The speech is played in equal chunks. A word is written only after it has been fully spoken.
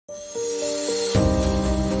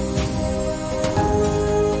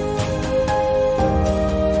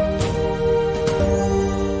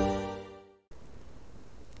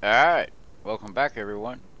back,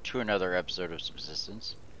 everyone, to another episode of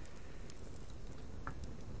Subsistence.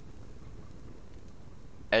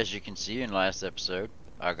 As you can see in last episode,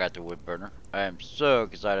 I got the wood burner. I am so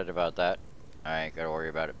excited about that. I ain't gotta worry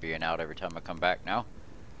about it being out every time I come back now.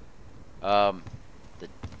 The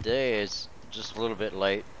day is just a little bit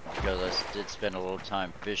late because I did spend a little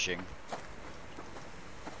time fishing.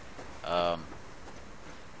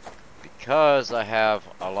 Because I have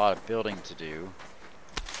a lot of building to do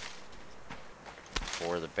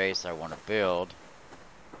for the base I want to build,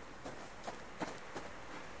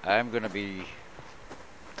 I'm going to be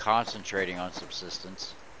concentrating on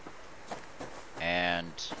subsistence,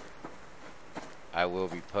 and I will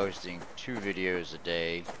be posting 2 videos a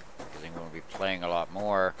day because I'm going to be playing a lot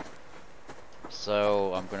more.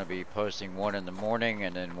 So I'm going to be posting one in the morning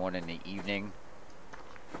and then one in the evening,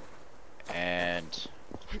 and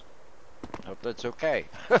hope that's okay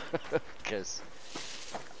because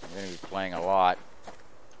I'm going to be playing a lot.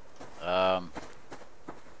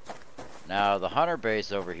 Now the hunter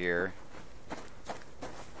base over here,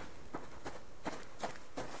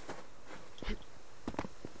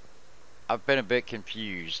 I've been a bit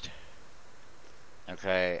confused.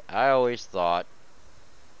 Okay, I always thought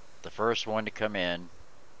the first one to come in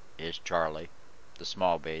is Charlie, the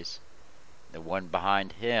small base. The one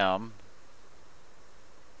behind him,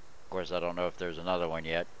 of course I don't know if there's another one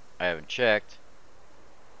yet, I haven't checked,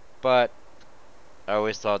 but I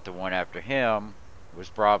always thought the one after him was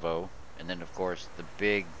Bravo, and then of course the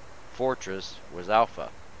big fortress was Alpha.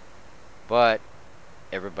 But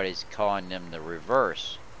everybody's calling them the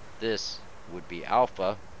reverse. This would be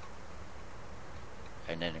Alpha,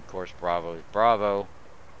 and then of course Bravo is Bravo,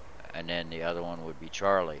 and then the other one would be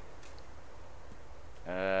Charlie.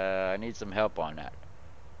 I need some help on that,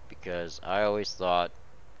 because I always thought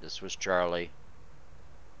this was Charlie.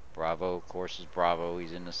 Bravo, of course, is Bravo,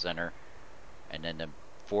 he's in the center, and then the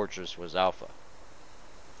fortress was Alpha.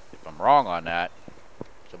 If I'm wrong on that,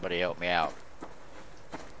 somebody help me out.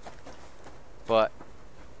 But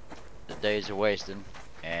the days are wasting,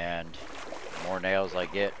 and the more nails I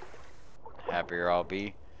get, the happier I'll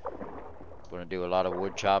be. I'm going to do a lot of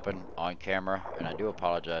wood chopping on camera, and I do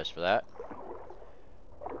apologize for that.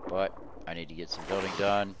 But I need to get some building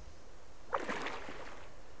done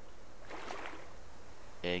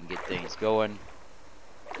and get things going.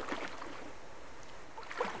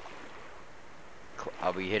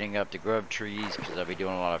 I'll be hitting up the grub trees because I'll be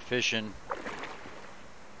doing a lot of fishing.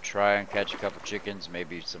 Try and catch a couple chickens,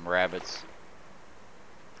 maybe some rabbits.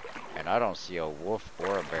 And I don't see a wolf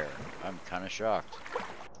or a bear. I'm kind of shocked.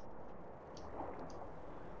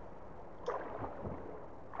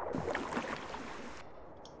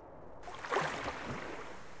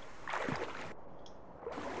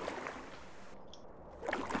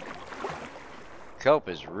 Kelp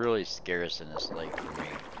is really scarce in this lake for me.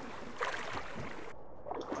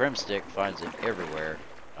 Crimstick finds it everywhere.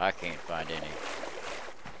 I can't find any.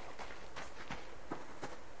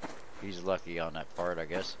 He's lucky on that part, I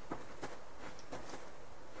guess.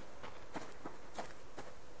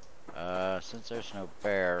 Since there's no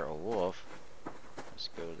bear or wolf, let's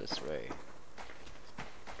go this way.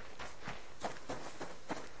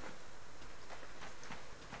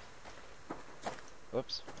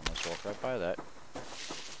 Whoops, almost walked right by that.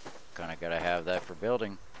 Kinda gotta have that for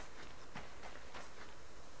building.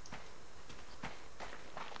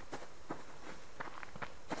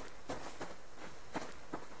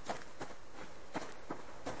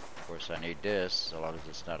 Of course I need this, so long as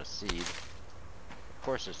it's not a seed. Of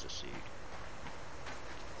course it's a seed.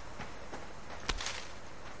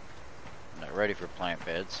 I'm not ready for plant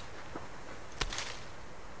beds,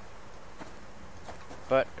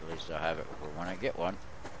 but at least I'll have it for when I get one.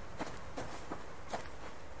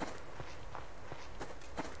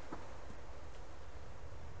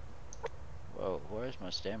 Whoa, why is my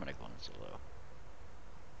stamina going so low?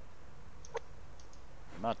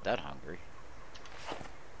 I'm not that hungry.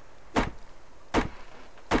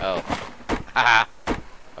 Oh. Haha!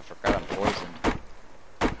 I forgot I'm poisoned.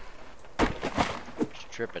 Just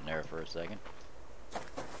tripping there for a second.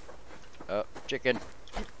 Oh, chicken.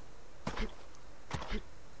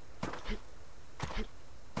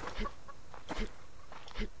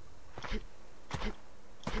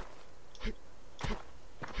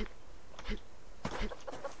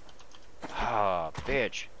 Ah,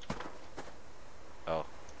 bitch. Oh.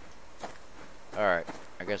 Alright,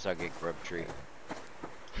 I guess I'll get grub tree.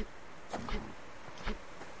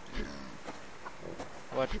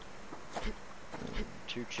 What?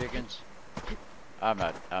 2 chickens? I'm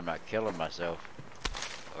not killing myself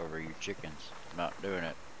over you chickens. I'm not doing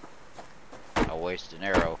it. I'll waste an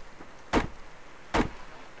arrow.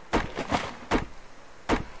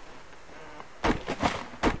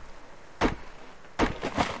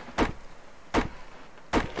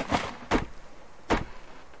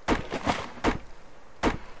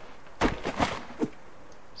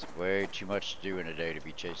 too much to do in a day to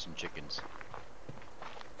be chasing chickens.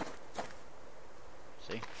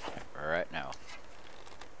 See? Alright now.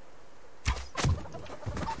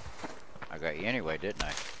 I got you anyway, didn't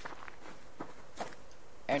I?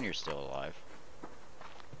 And you're still alive.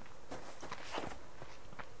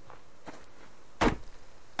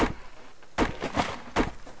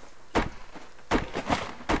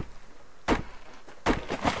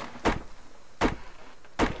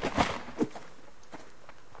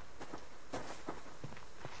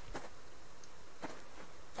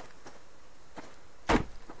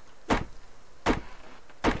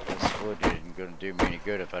 Wood isn't going to do me any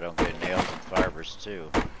good if I don't get nails and fibers too.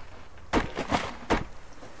 See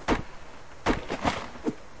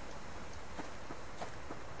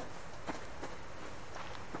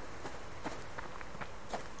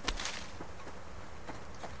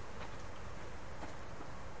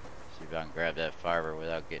if I can grab that fiber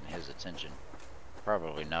without getting his attention.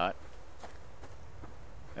 Probably not.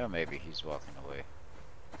 Oh, maybe he's walking away.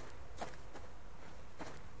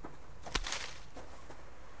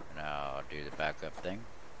 Now I'll do the backup thing.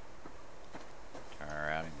 Turn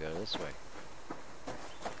around and go this way.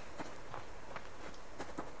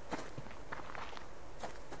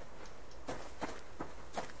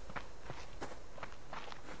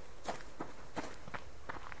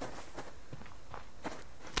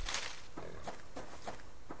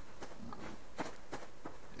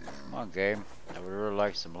 Come on, game. I would really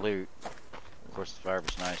like some loot. Of course, the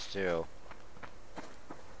fiber's nice too.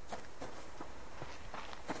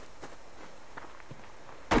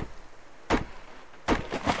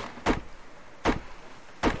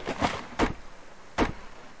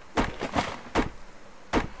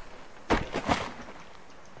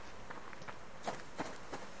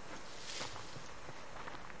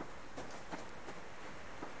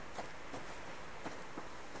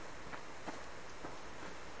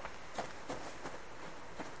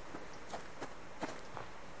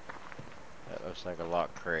 Looks like a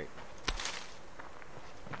locked crate.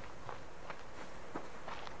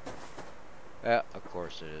 Yeah, of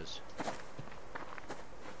course it is.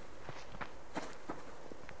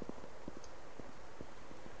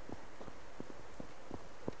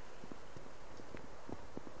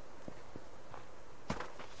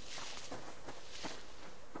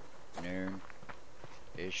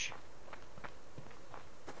 Noon-ish.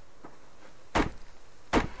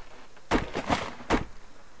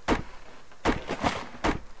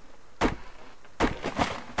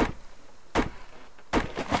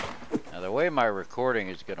 The way my recording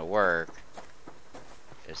is going to work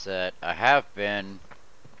is that I have been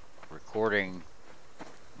recording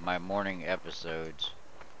my morning episodes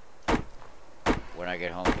when I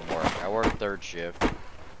get home from work. I work third shift,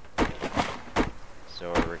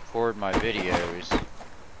 so I record my videos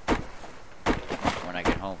when I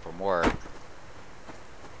get home from work,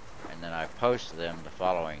 and then I post them the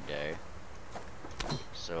following day.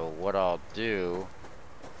 So what I'll do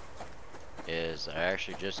is I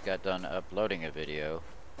actually just got done uploading a video.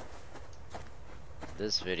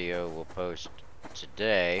 This video will post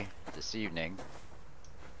today, this evening,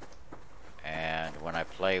 and when I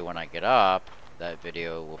play when I get up, that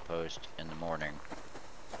video will post in the morning,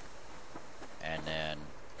 and then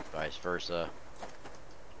vice versa.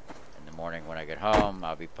 In the morning when I get home,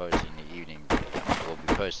 I'll be posting the evening. We'll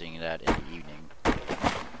be posting that in the evening.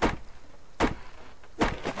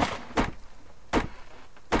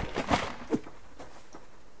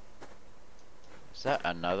 Is that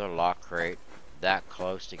another lock crate that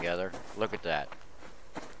close together? Look at that.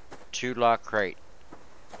 2 lock crate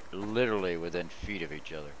literally within feet of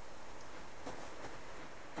each other.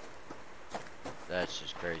 That's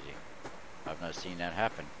just crazy. I've not seen that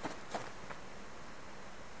happen.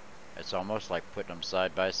 It's almost like putting them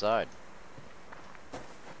side by side.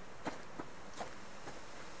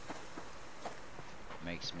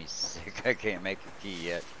 Makes me sick. I can't make a key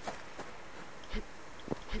yet.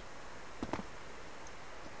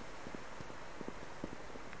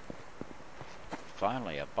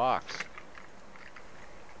 Finally, a box.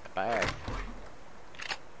 A bag.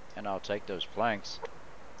 And I'll take those planks.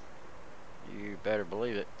 You better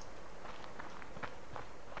believe it.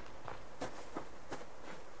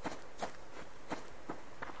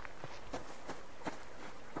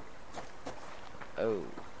 Oh.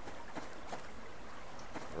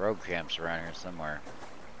 Road camps around here somewhere.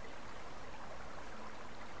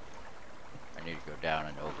 I need to go down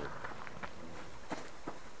and over.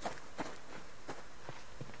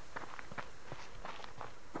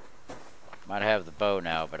 Might have the bow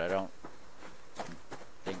now, but I don't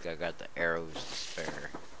think I got the arrows to spare.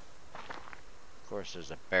 Of course,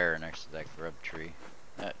 there's a bear next to that grub tree.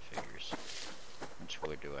 That figures. Which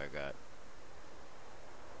wood do I got?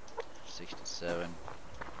 67.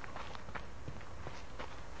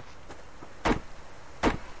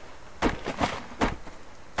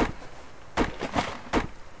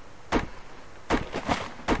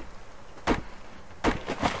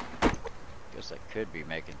 Guess I could be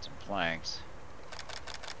making some planks.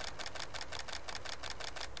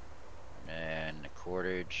 And the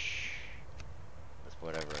cordage with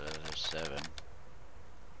whatever those are, 7.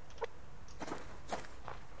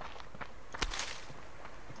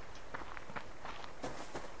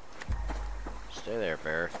 Stay there,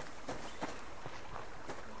 bear.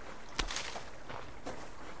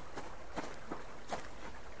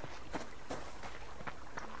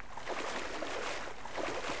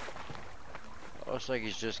 Looks like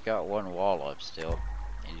he's just got one wall up still.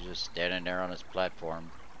 He's just standing there on his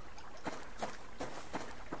platform.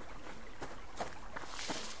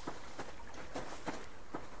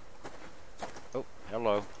 Oh,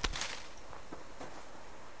 hello.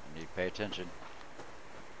 I need to pay attention.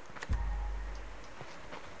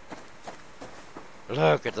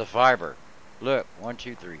 Look at the fiber. Look, 1,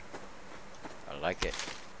 2, 3. I like it.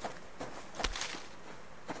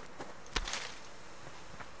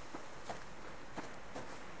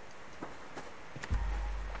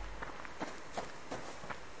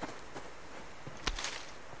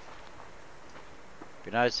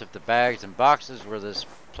 Be nice if the bags and boxes were this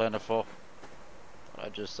plentiful. I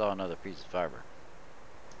just saw another piece of fiber.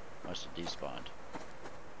 Must have despawned.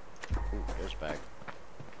 Ooh, there's a bag.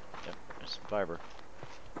 Yep, there's some fiber.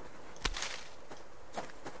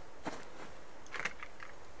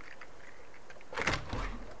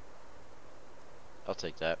 I'll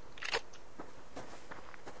take that.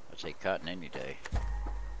 I'll take cotton any day.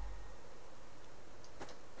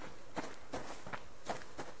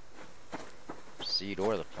 Seed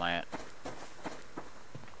or the plant.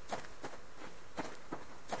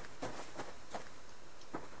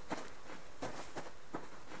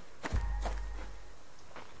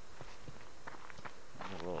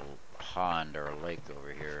 There's a little pond or a lake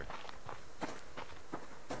over here.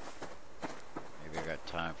 Maybe I got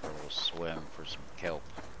time for a little swim for some kelp.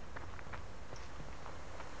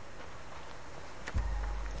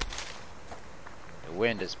 The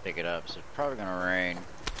wind is picking up, so it's probably gonna rain.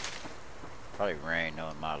 Probably rain,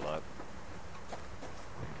 knowing my luck.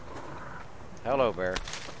 Hello, bear.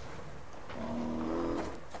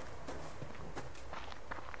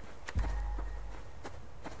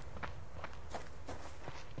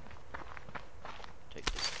 Take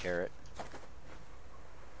this carrot.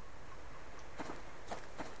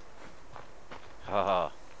 Haha.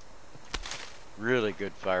 Really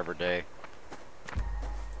good fiber day.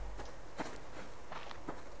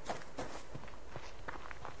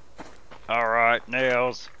 Alright,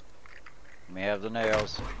 nails. Let me have the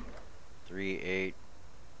nails. 3, 8,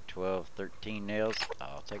 12, 13 nails.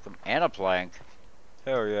 I'll take them. And a plank.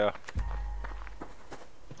 Hell yeah.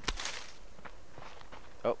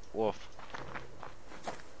 Oh, wolf.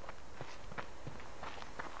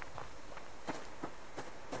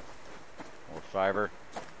 More fiber.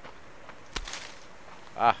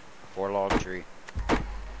 Ah, 4-log tree.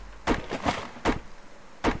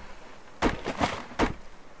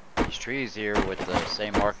 Trees here with the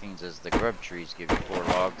same markings as the grub trees give you 4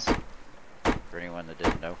 logs, for anyone that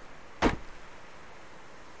didn't know.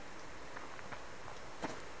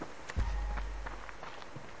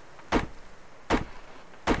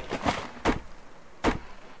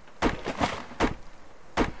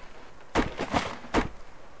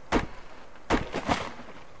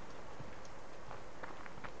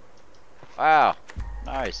 Wow,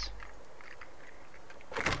 nice.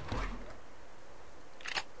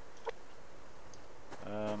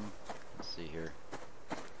 Let's see here.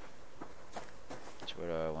 Which way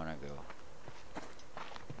do I want to go?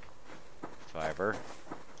 Fiber.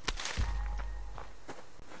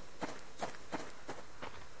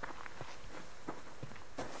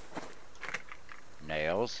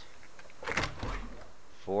 Nails.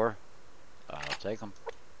 4. I'll take them.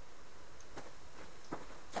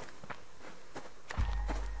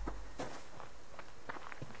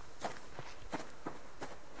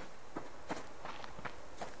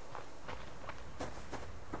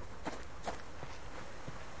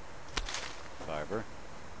 Fiber.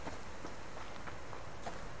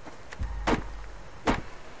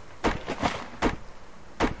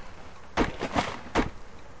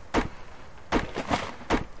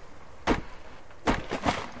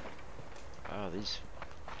 Oh, these,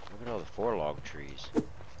 look at all the 4-log trees.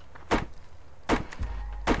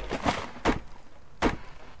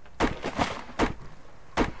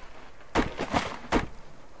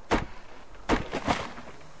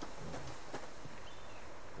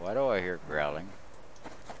 Why do I hear growling?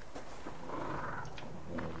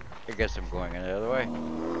 guess I'm going the other way.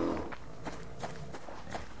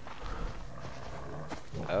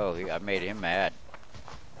 Oh, I made him mad.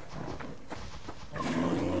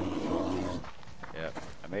 Yep,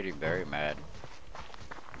 I made him very mad.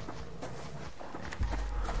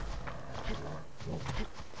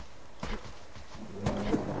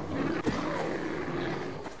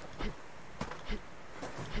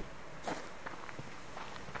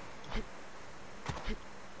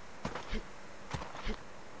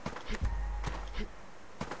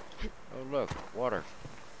 Oh look, water.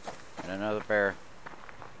 And another bear.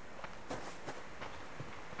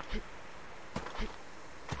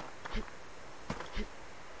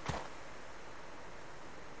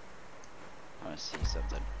 I want to see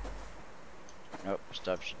something. Nope,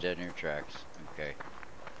 stops you dead in your tracks. Okay,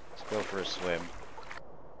 let's go for a swim.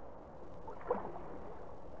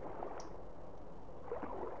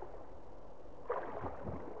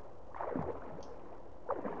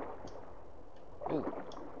 Ooh,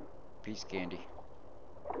 peace candy.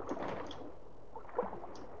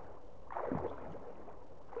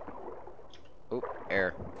 Oop,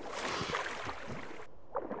 air.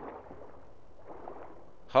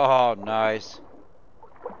 Oh, nice.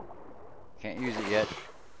 Can't use it yet,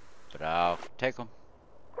 but I'll take them.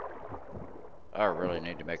 I really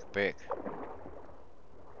need to make a pick.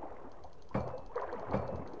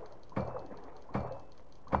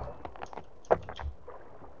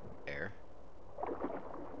 Air.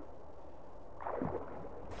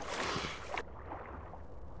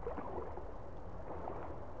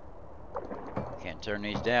 Can't turn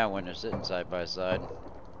these down when they're sitting side by side.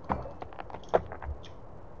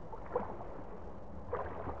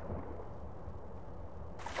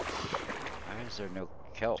 Why is there no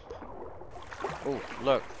kelp? Oh,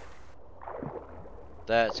 look.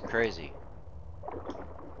 That's crazy.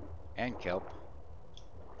 And kelp.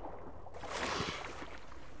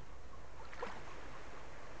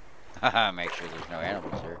 Haha, make sure there's no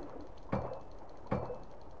animals here.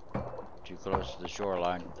 Too close to the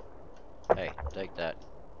shoreline. Hey, take that.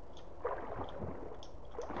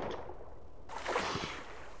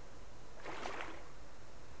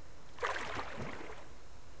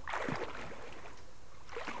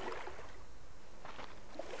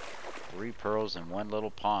 Three pearls in one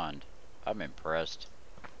little pond. I'm impressed.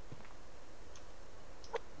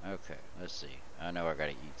 Okay, let's see. I know I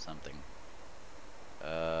gotta eat something.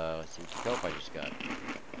 Let's see what kelp I just got.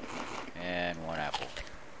 And one apple.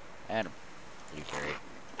 And a blueberry.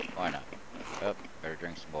 Why not? Oh, better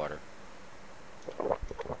drink some water.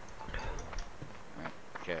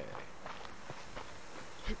 Okay.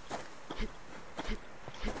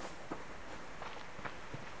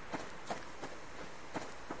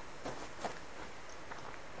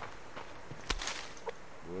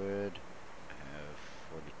 Wood. I have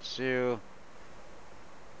 42.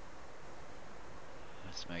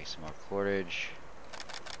 Let's make some more cordage.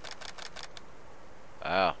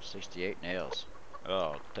 Wow, 68 nails.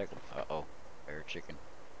 Oh, take them. Uh-oh. Bear chicken.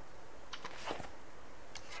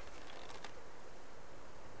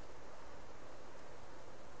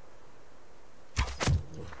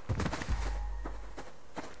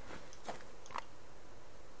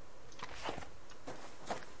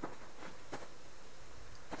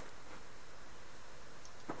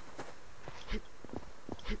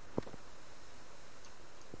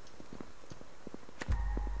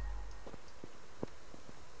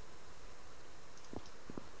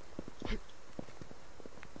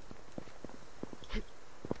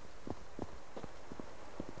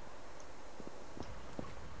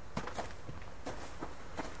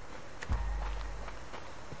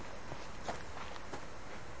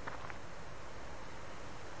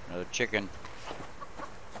 Another chicken.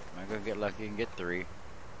 Am I gonna get lucky and get 3?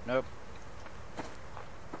 Nope.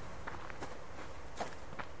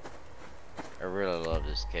 I really love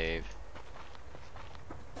this cave.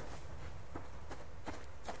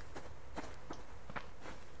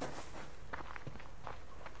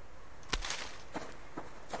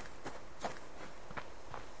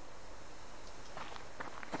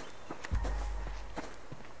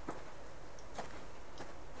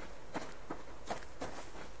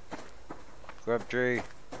 Grub tree.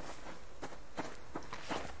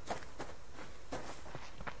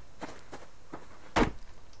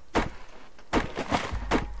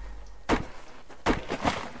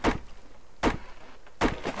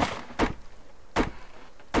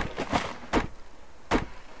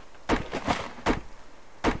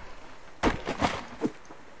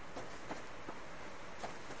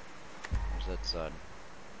 Where's that sun?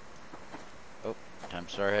 Oh, time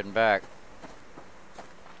to start heading back.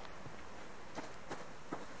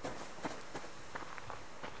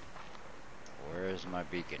 Where is my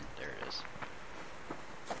beacon? There it is.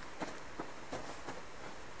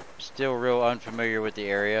 Still real unfamiliar with the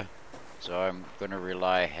area, so I'm going to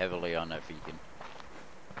rely heavily on that beacon.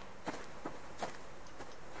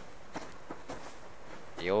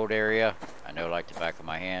 The old area, I know like the back of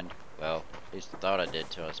my hand. Well, at least I thought I did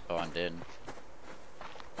till I spawned in.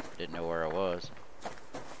 Didn't know where I was.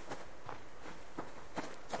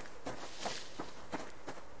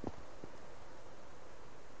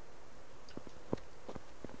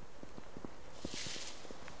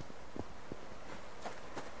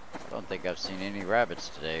 I don't think I've seen any rabbits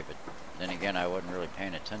today, but then again, I wasn't really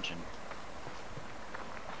paying attention.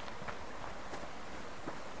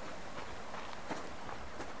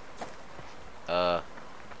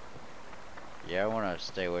 Yeah, I want to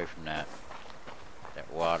stay away from that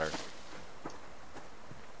water.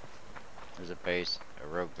 There's a base, a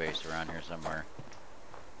rogue base around here somewhere.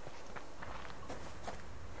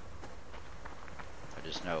 I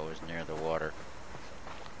just know it was near the water.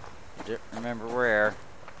 I didn't remember where.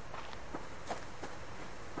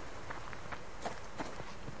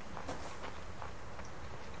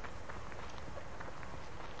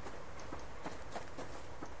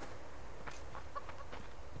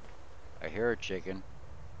 I hear a chicken.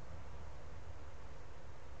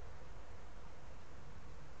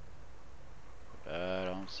 But I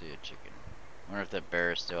don't see a chicken. I wonder if that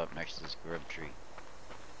bear is still up next to this grub tree.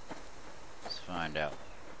 Let's find out.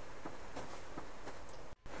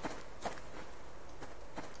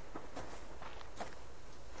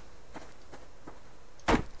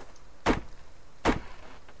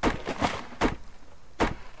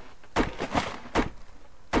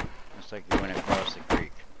 Looks like he went across the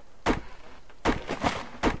creek.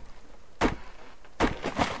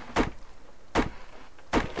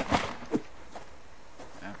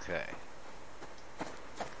 Okay.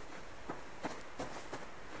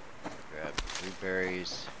 Grab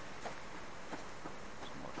blueberries.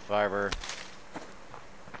 Some more fiber.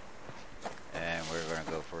 And we're gonna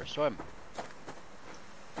go for a swim.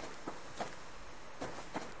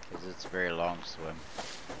 Because it's a very long swim.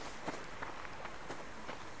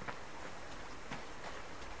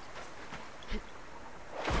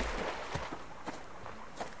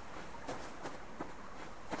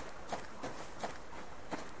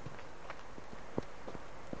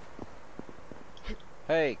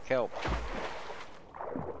 Hey, kelp.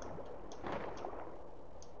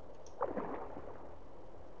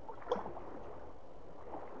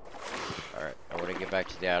 Alright, I want to get back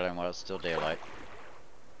to the island while it's still daylight.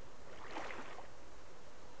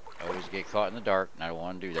 I always get caught in the dark, and I don't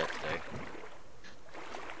want to do that today.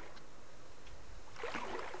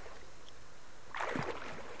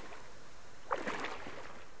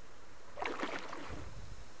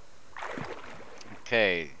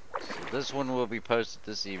 Okay. This one will be posted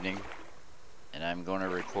this evening, and I'm going to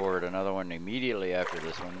record another one immediately after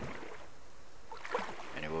this one,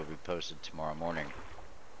 and it will be posted tomorrow morning.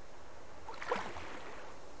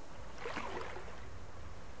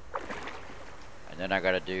 And then I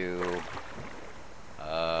gotta do,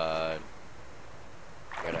 I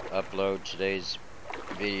gotta upload today's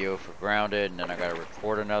video for Grounded, and then I gotta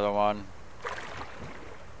record another one.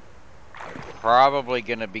 I'm probably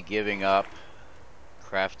gonna be giving up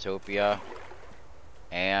Craftopia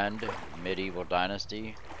and Medieval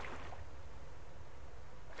Dynasty.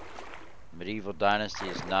 Medieval Dynasty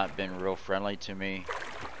has not been real friendly to me.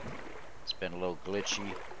 It's been a little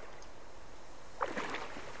glitchy,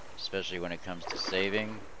 especially when it comes to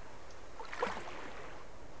saving.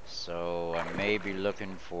 So I may be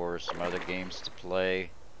looking for some other games to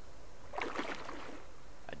play.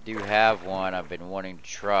 I do have one I've been wanting to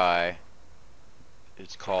try.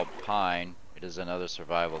 It's called Pine. It is another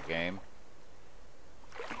survival game.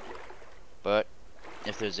 But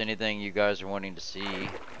if there's anything you guys are wanting to see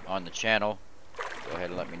on the channel, go ahead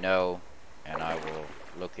and let me know, and I will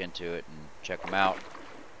look into it and check them out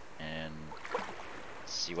and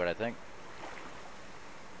see what I think.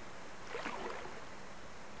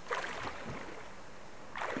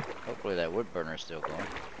 Hopefully that wood burner is still going.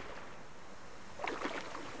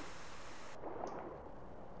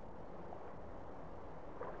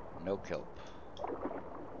 No kelp.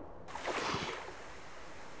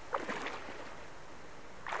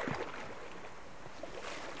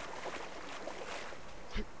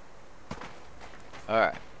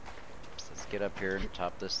 Alright, so let's get up here and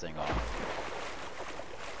top this thing off.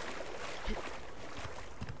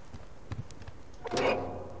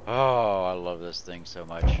 Oh, I love this thing so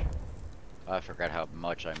much. I forgot how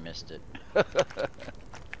much I missed it. Okay,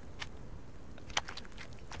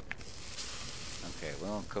 we're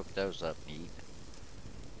gonna cook those up neat.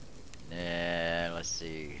 Then let's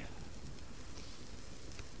see.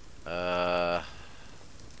 I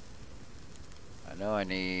know I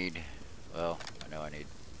need, well, I know I need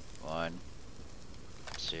 1,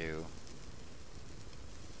 2,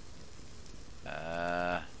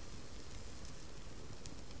 yeah,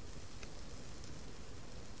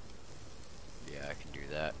 I can do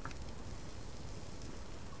that.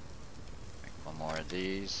 Make 1 more of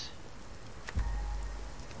these.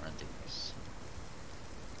 1 of these.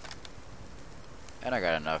 And I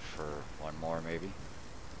got enough for 1 more, maybe.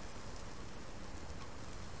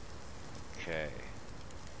 Okay.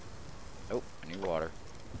 Oh, I need water.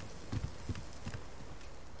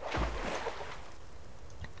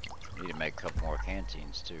 Need to make a couple more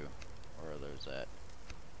canteens too. Where are those at?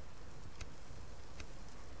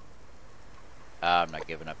 Ah, I'm not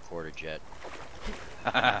giving up cordage yet.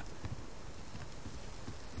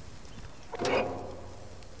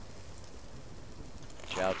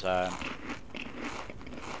 Chow time.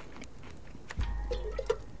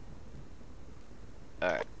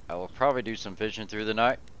 Alright, I will probably do some fishing through the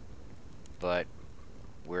night, but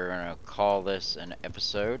we're gonna call this an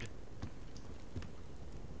episode.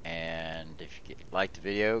 And if you liked the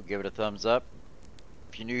video, give it a thumbs up.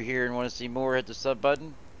 If you're new here and want to see more, hit the sub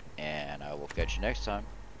button. And I will catch you next time.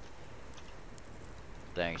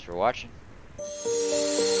 Thanks for watching.